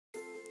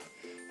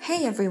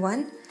Hey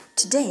everyone!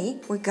 Today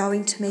we're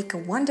going to make a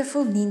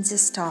wonderful ninja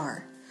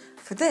star.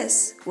 For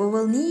this, we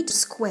will need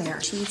square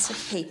sheets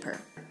of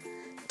paper.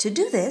 To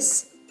do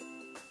this,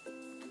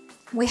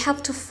 we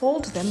have to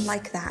fold them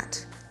like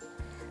that.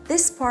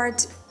 This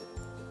part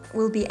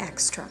will be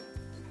extra.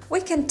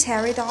 We can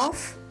tear it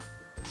off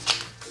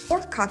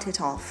or cut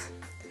it off.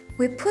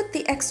 We put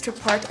the extra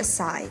part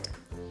aside.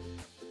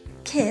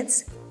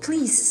 Kids,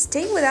 please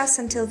stay with us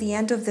until the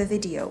end of the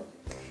video.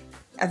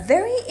 A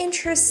very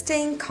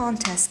interesting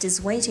contest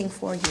is waiting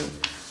for you,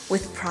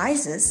 with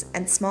prizes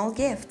and small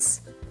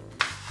gifts.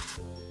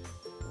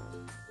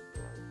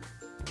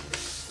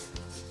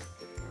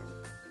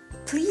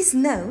 Please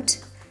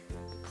note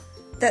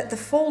that the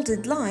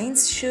folded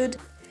lines should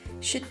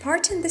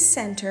part in the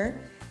center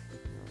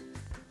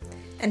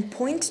and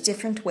point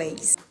different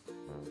ways.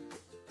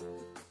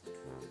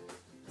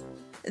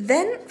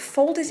 Then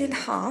fold it in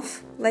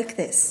half like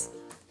this.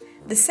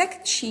 The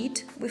second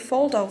sheet we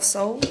fold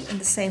also in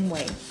the same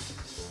way.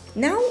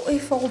 Now we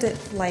fold it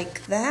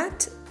like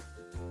that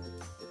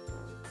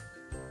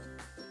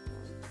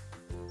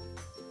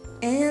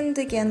and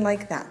again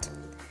like that.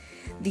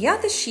 The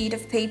other sheet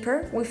of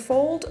paper we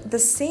fold the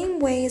same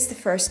way as the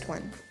first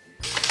one.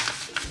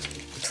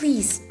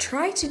 Please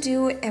try to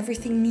do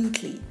everything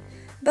neatly,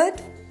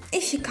 but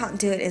if you can't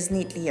do it as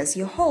neatly as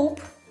you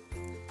hope,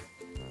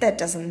 that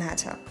doesn't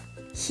matter.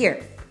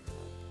 Here.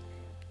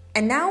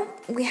 And now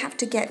we have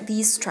to get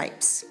these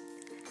stripes.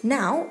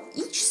 Now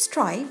each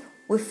stripe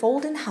we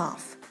fold in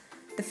half.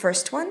 The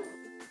first one,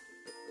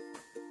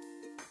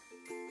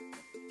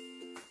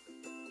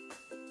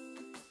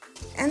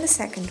 and the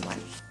second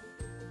one.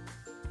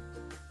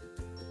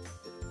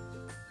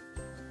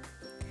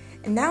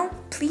 And now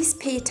please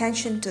pay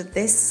attention to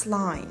this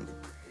line.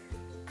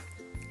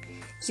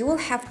 You will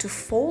have to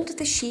fold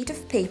the sheet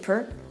of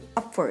paper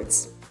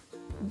upwards.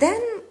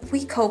 Then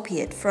we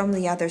copy it from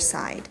the other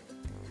side,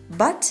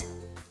 but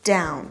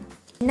down.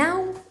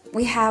 Now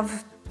we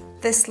have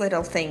this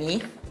little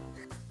thingy.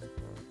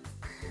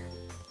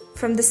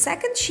 From the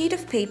second sheet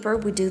of paper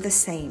we do the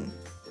same.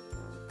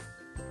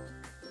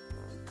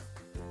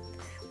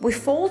 We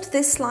fold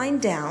this line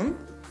down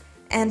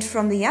and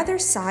from the other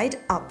side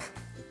up.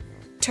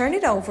 Turn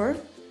it over,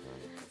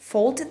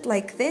 fold it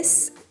like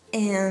this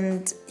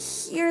and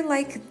here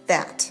like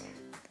that.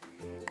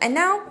 And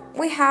now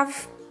we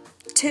have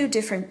two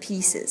different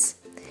pieces.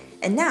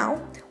 And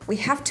now we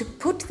have to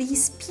put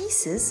these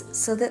pieces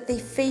so that they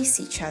face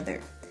each other.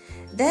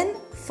 Then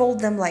fold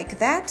them like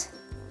that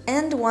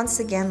and once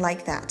again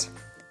like that.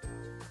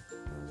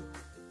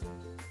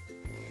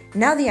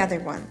 Now the other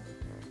one.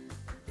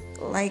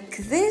 Like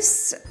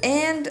this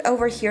and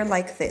over here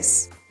like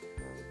this.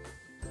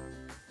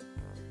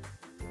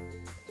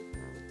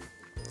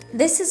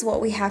 This is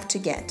what we have to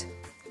get.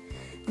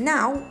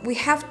 Now we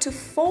have to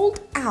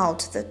fold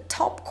out the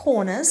top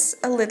corners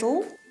a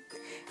little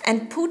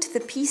and put the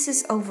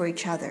pieces over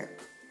each other.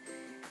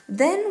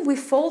 Then we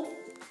fold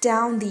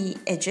down the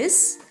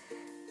edges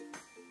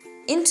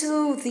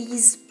into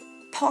these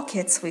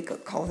pockets, we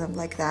could call them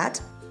like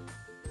that.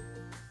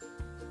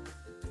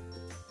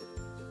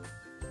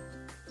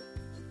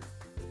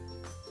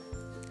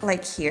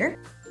 Like here.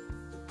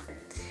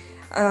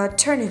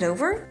 Turn it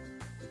over.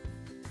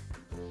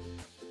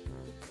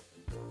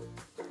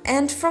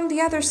 And from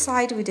the other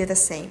side we do the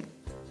same.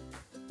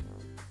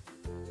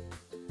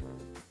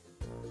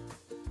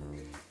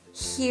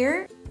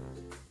 Here.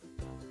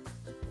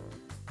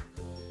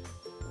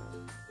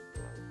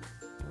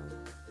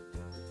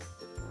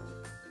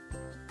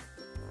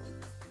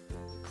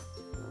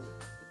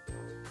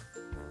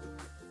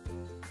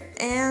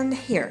 And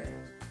here.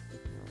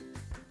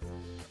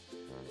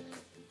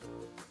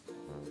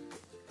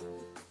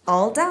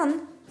 All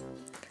done!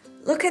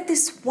 Look at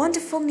this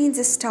wonderful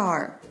ninja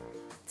star.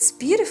 It's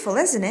beautiful,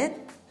 isn't it?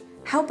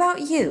 How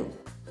about you?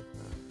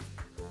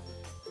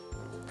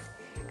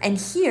 And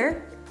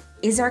here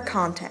is our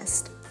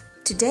contest.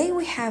 Today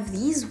we have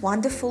these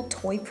wonderful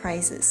toy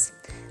prizes.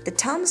 The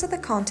terms of the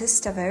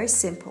contest are very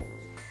simple.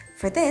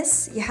 For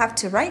this, you have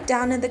to write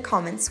down in the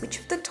comments which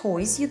of the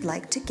toys you'd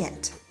like to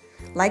get.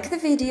 Like the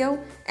video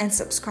and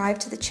subscribe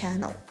to the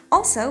channel.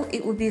 Also,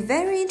 it would be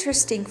very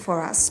interesting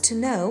for us to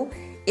know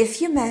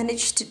if you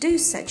managed to do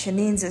such a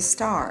ninja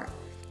star.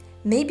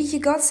 Maybe you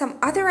got some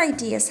other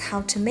ideas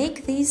how to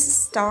make these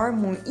star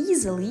more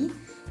easily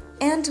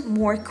and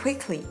more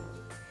quickly.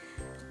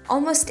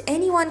 Almost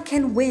anyone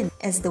can win,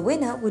 as the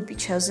winner would be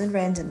chosen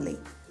randomly.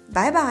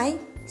 Bye bye,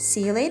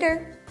 see you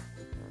later!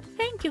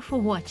 Thank you for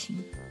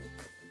watching.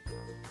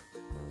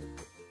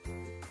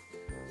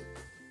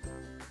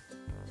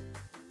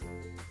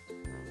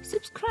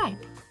 Subscribe.